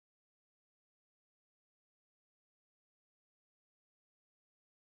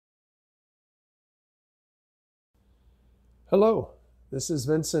Hello, this is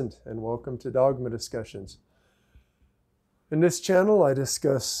Vincent, and welcome to Dogma Discussions. In this channel, I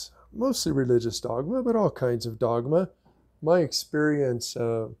discuss mostly religious dogma, but all kinds of dogma. My experience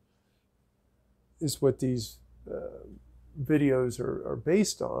is what these videos are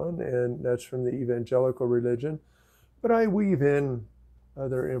based on, and that's from the evangelical religion, but I weave in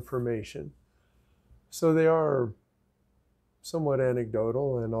other information. So they are somewhat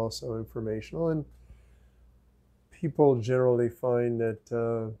anecdotal and also informational, and people generally find that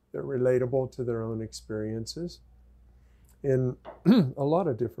they're relatable to their own experiences in a lot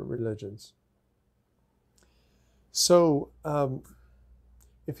of different religions. So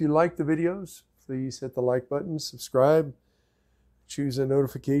if you like the videos, please hit the like button, subscribe, choose a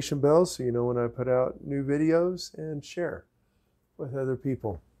notification bell so you know when I put out new videos, and share with other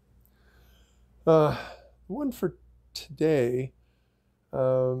people. One for today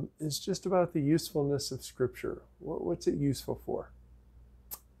is just about the usefulness of Scripture. What's it useful for?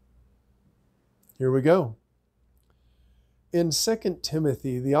 Here we go. In 2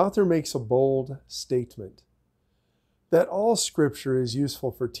 Timothy, the author makes a bold statement that all Scripture is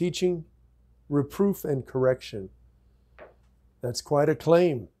useful for teaching, reproof, and correction. That's quite a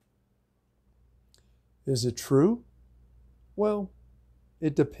claim. Is it true? Well,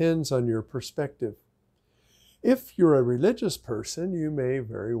 it depends on your perspective. If you're a religious person, you may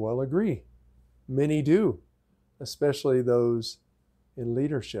very well agree. Many do, especially those in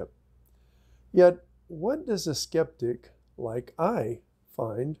leadership. Yet, what does a skeptic like I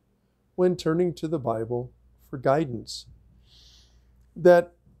find when turning to the Bible for guidance?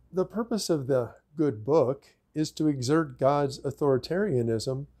 That the purpose of the good book is to exert God's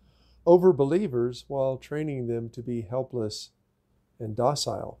authoritarianism over believers while training them to be helpless and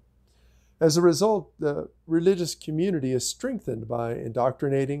docile. As a result, the religious community is strengthened by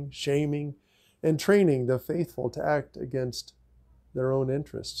indoctrinating, shaming, and training the faithful to act against their own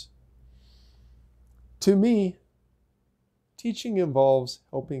interests. To me, teaching involves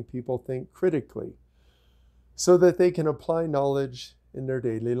helping people think critically so that they can apply knowledge in their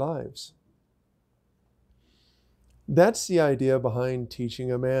daily lives. That's the idea behind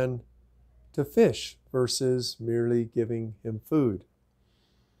teaching a man to fish versus merely giving him food.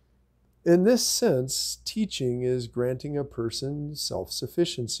 In this sense, teaching is granting a person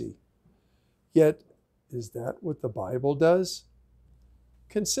self-sufficiency. Yet, is that what the Bible does?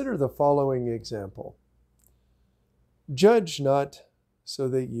 Consider the following example. Judge not so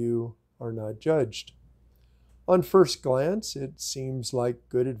that you are not judged. On first glance, it seems like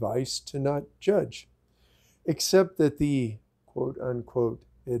good advice to not judge, except that the quote-unquote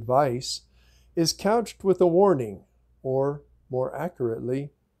advice is couched with a warning, or more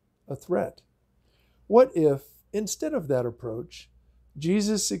accurately, a threat. What if, instead of that approach,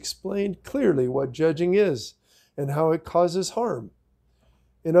 Jesus explained clearly what judging is and how it causes harm?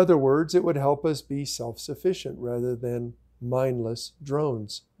 In other words, it would help us be self-sufficient rather than mindless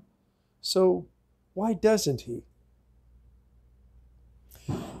drones. So, why doesn't he?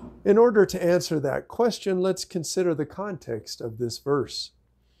 In order to answer that question, let's consider the context of this verse.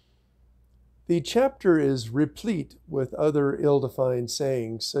 The chapter is replete with other ill-defined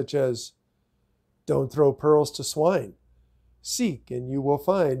sayings, such as, "Don't throw pearls to swine," "Seek and you will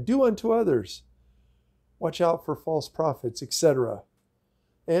find," "Do unto others," "Watch out for false prophets," etc.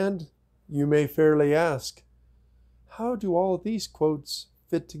 And you may fairly ask, how do all these quotes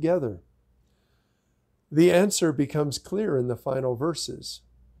fit together? The answer becomes clear in the final verses.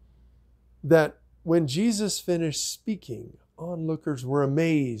 That when Jesus finished speaking, onlookers were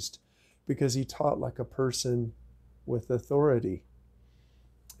amazed because he taught like a person with authority.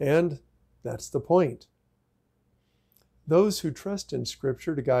 And that's the point. Those who trust in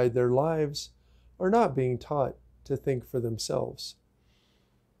Scripture to guide their lives are not being taught to think for themselves.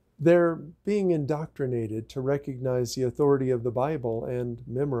 They're being indoctrinated to recognize the authority of the Bible and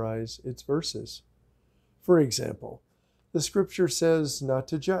memorize its verses. For example, the Scripture says not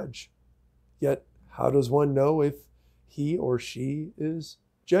to judge. Yet, how does one know if he or she is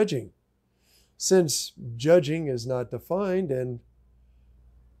judging? Since judging is not defined and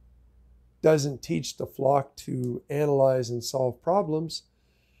doesn't teach the flock to analyze and solve problems,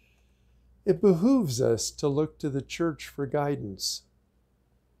 it behooves us to look to the church for guidance.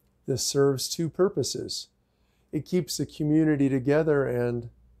 This serves two purposes. It keeps the community together and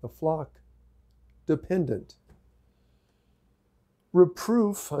the flock dependent.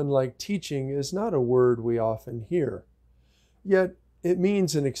 Reproof, unlike teaching, is not a word we often hear, yet it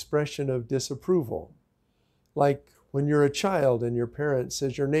means an expression of disapproval, like when you're a child and your parent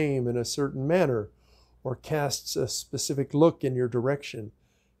says your name in a certain manner or casts a specific look in your direction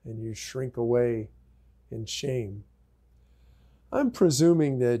and you shrink away in shame. I'm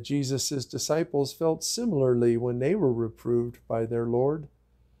presuming that Jesus' disciples felt similarly when they were reproved by their Lord.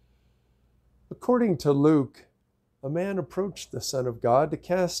 According to Luke, a man approached the Son of God to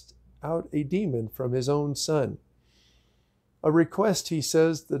cast out a demon from his own son. A request, he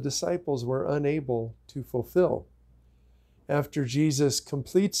says, the disciples were unable to fulfill. After Jesus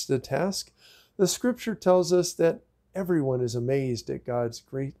completes the task, the scripture tells us that everyone is amazed at God's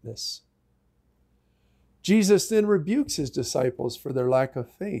greatness. Jesus then rebukes his disciples for their lack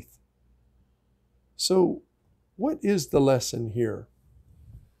of faith. So, what is the lesson here?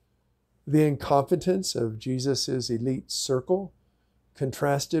 The incompetence of Jesus' elite circle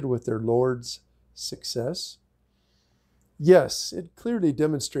contrasted with their Lord's success? Yes, it clearly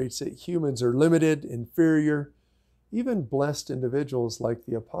demonstrates that humans are limited, inferior, even blessed individuals like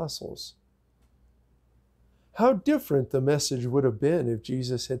the apostles. How different the message would have been if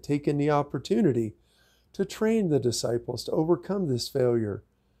Jesus had taken the opportunity to train the disciples to overcome this failure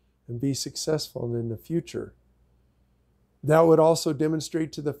and be successful in the future. That would also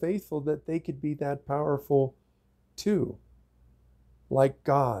demonstrate to the faithful that they could be that powerful too, like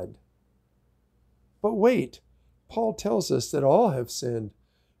God. But wait, Paul tells us that all have sinned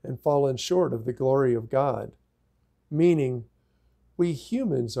and fallen short of the glory of God, meaning we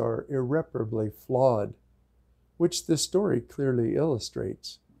humans are irreparably flawed, which this story clearly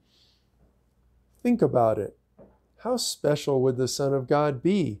illustrates. Think about it. How special would the Son of God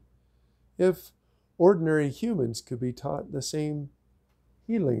be if ordinary humans could be taught the same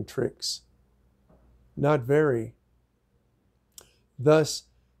healing tricks? Not very. Thus,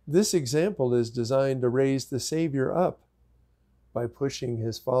 this example is designed to raise the Savior up by pushing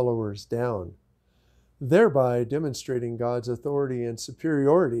his followers down, thereby demonstrating God's authority and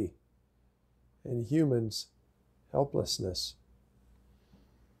superiority and humans' helplessness.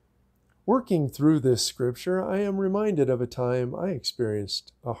 Working through this scripture, I am reminded of a time I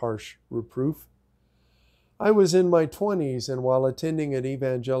experienced a harsh reproof. I was in my 20s, and while attending an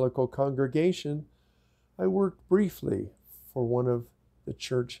evangelical congregation, I worked briefly for one of the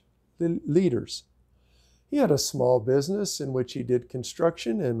church leaders. He had a small business in which he did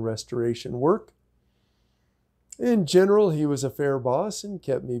construction and restoration work. In general, he was a fair boss and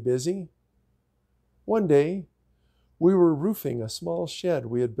kept me busy. One day, we were roofing a small shed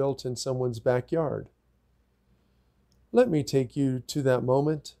we had built in someone's backyard. Let me take you to that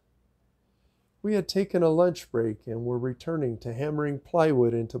moment. We had taken a lunch break and were returning to hammering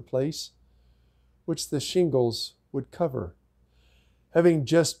plywood into place, which the shingles would cover. Having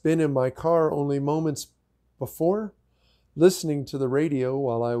just been in my car only moments before, listening to the radio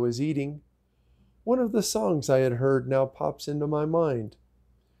while I was eating, one of the songs I had heard now pops into my mind.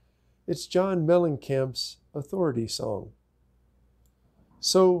 It's John Mellencamp's Authority song.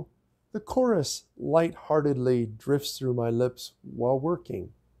 So the chorus light-heartedly drifts through my lips while working.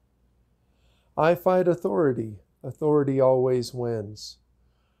 I fight authority, authority always wins.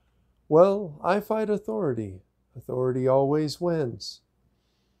 Well, I fight authority, authority always wins.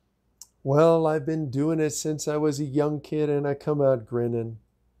 Well, I've been doing it since I was a young kid and I come out grinning.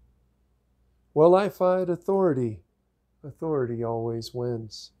 Well, I fight authority, authority always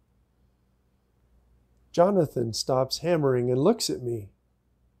wins. Jonathan stops hammering and looks at me,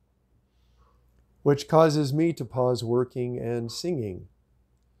 which causes me to pause working and singing.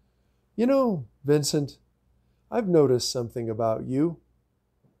 You know, Vincent, I've noticed something about you.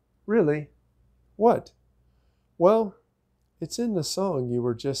 Really? What? Well, it's in the song you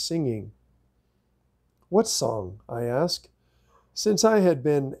were just singing. What song? I asked, since I had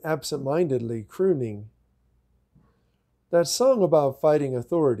been absent-mindedly crooning. That song about fighting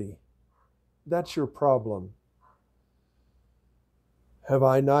authority. That's your problem. Have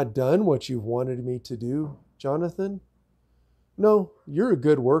I not done what you've wanted me to do, Jonathan? No, you're a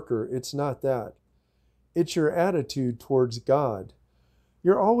good worker. It's not that. It's your attitude towards God.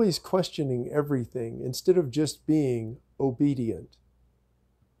 You're always questioning everything instead of just being obedient.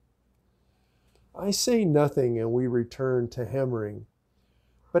 I say nothing and we return to hammering.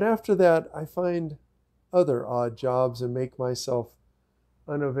 But after that, I find other odd jobs and make myself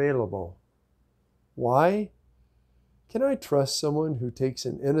unavailable. Why? Can I trust someone who takes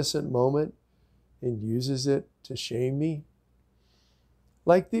an innocent moment and uses it to shame me?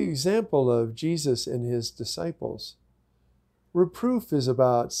 Like the example of Jesus and his disciples, reproof is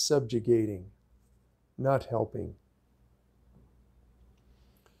about subjugating, not helping.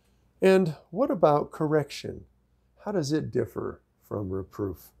 And what about correction? How does it differ from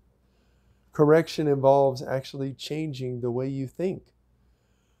reproof? Correction involves actually changing the way you think,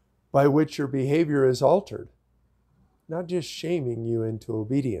 by which your behavior is altered, not just shaming you into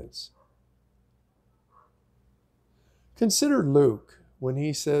obedience. Consider Luke when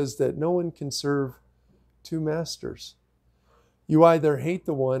he says that no one can serve two masters. You either hate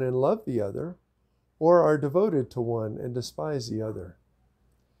the one and love the other, or are devoted to one and despise the other.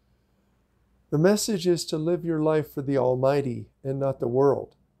 The message is to live your life for the Almighty and not the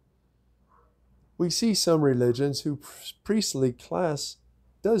world. We see some religions whose priestly class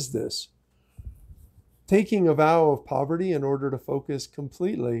does this, taking a vow of poverty in order to focus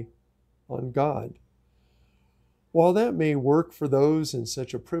completely on God. While that may work for those in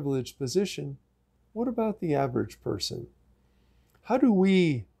such a privileged position, what about the average person? How do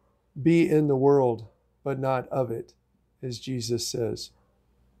we be in the world but not of it, as Jesus says?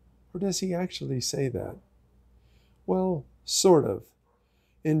 Or does he actually say that? Well, sort of.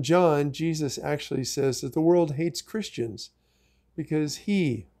 In John, Jesus actually says that the world hates Christians because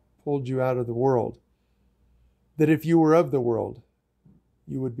he pulled you out of the world. That if you were of the world,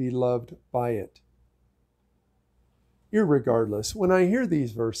 you would be loved by it. Irregardless, when I hear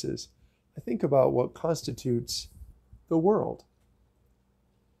these verses, I think about what constitutes the world.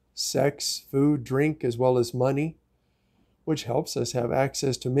 Sex, food, drink, as well as money, which helps us have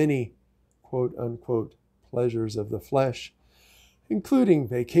access to many, quote-unquote, pleasures of the flesh, including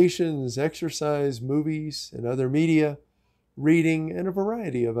vacations, exercise, movies, and other media, reading, and a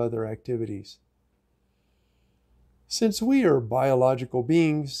variety of other activities. Since we are biological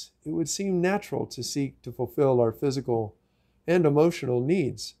beings, it would seem natural to seek to fulfill our physical and emotional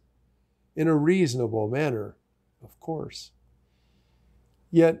needs in a reasonable manner, of course.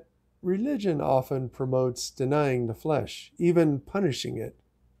 Yet, religion often promotes denying the flesh, even punishing it.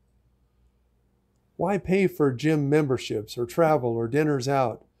 Why pay for gym memberships or travel or dinners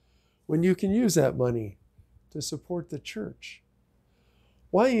out when you can use that money to support the church?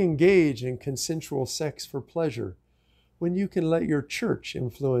 Why engage in consensual sex for pleasure when you can let your church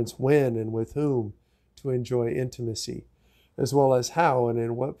influence when and with whom to enjoy intimacy, as well as how and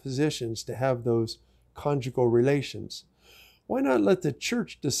in what positions to have those conjugal relations? Why not let the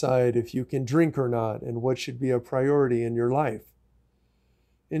church decide if you can drink or not and what should be a priority in your life?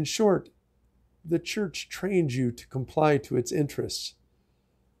 In short, the church trains you to comply to its interests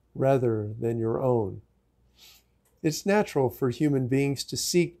rather than your own. It's natural for human beings to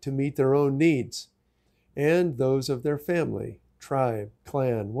seek to meet their own needs and those of their family, tribe,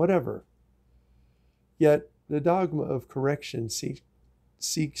 clan, whatever. Yet the dogma of correction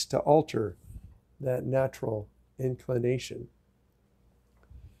seeks to alter that natural inclination.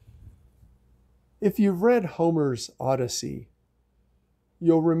 If you've read Homer's Odyssey,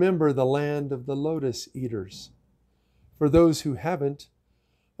 you'll remember the land of the Lotus-Eaters. For those who haven't,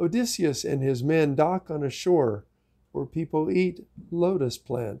 Odysseus and his men dock on a shore where people eat lotus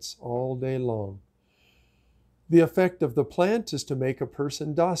plants all day long. The effect of the plant is to make a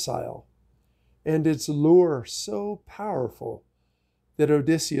person docile, and its lure so powerful that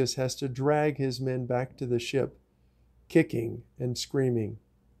Odysseus has to drag his men back to the ship, kicking and screaming.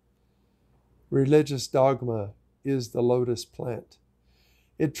 Religious dogma is the lotus plant.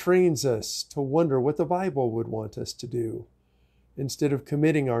 It trains us to wonder what the Bible would want us to do, instead of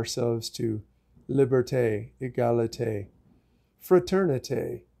committing ourselves to liberté, égalité,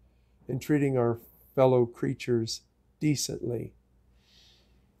 fraternité, and treating our fellow creatures decently.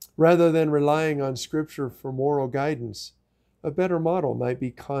 Rather than relying on Scripture for moral guidance, a better model might be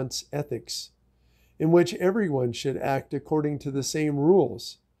Kant's ethics, in which everyone should act according to the same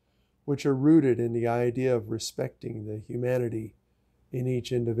rules, which are rooted in the idea of respecting the humanity in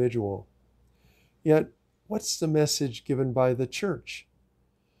each individual. Yet, what's the message given by the church?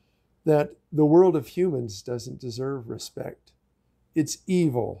 That the world of humans doesn't deserve respect. It's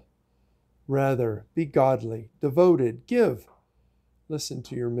evil. Rather, be godly, devoted, give. Listen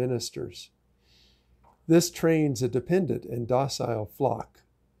to your ministers. This trains a dependent and docile flock,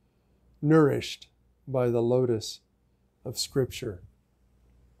 nourished by the lotus of Scripture.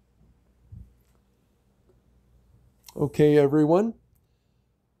 Okay, everyone.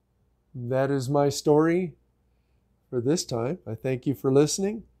 That is my story for this time. I thank you for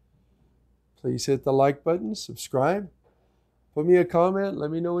listening. Please hit the like button, subscribe, put me a comment, let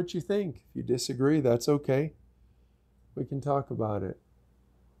me know what you think. If you disagree, that's okay. We can talk about it.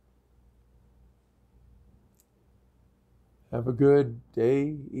 Have a good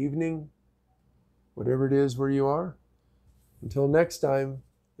day, evening, whatever it is where you are. Until next time,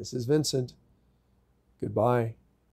 this is Vincent. Goodbye.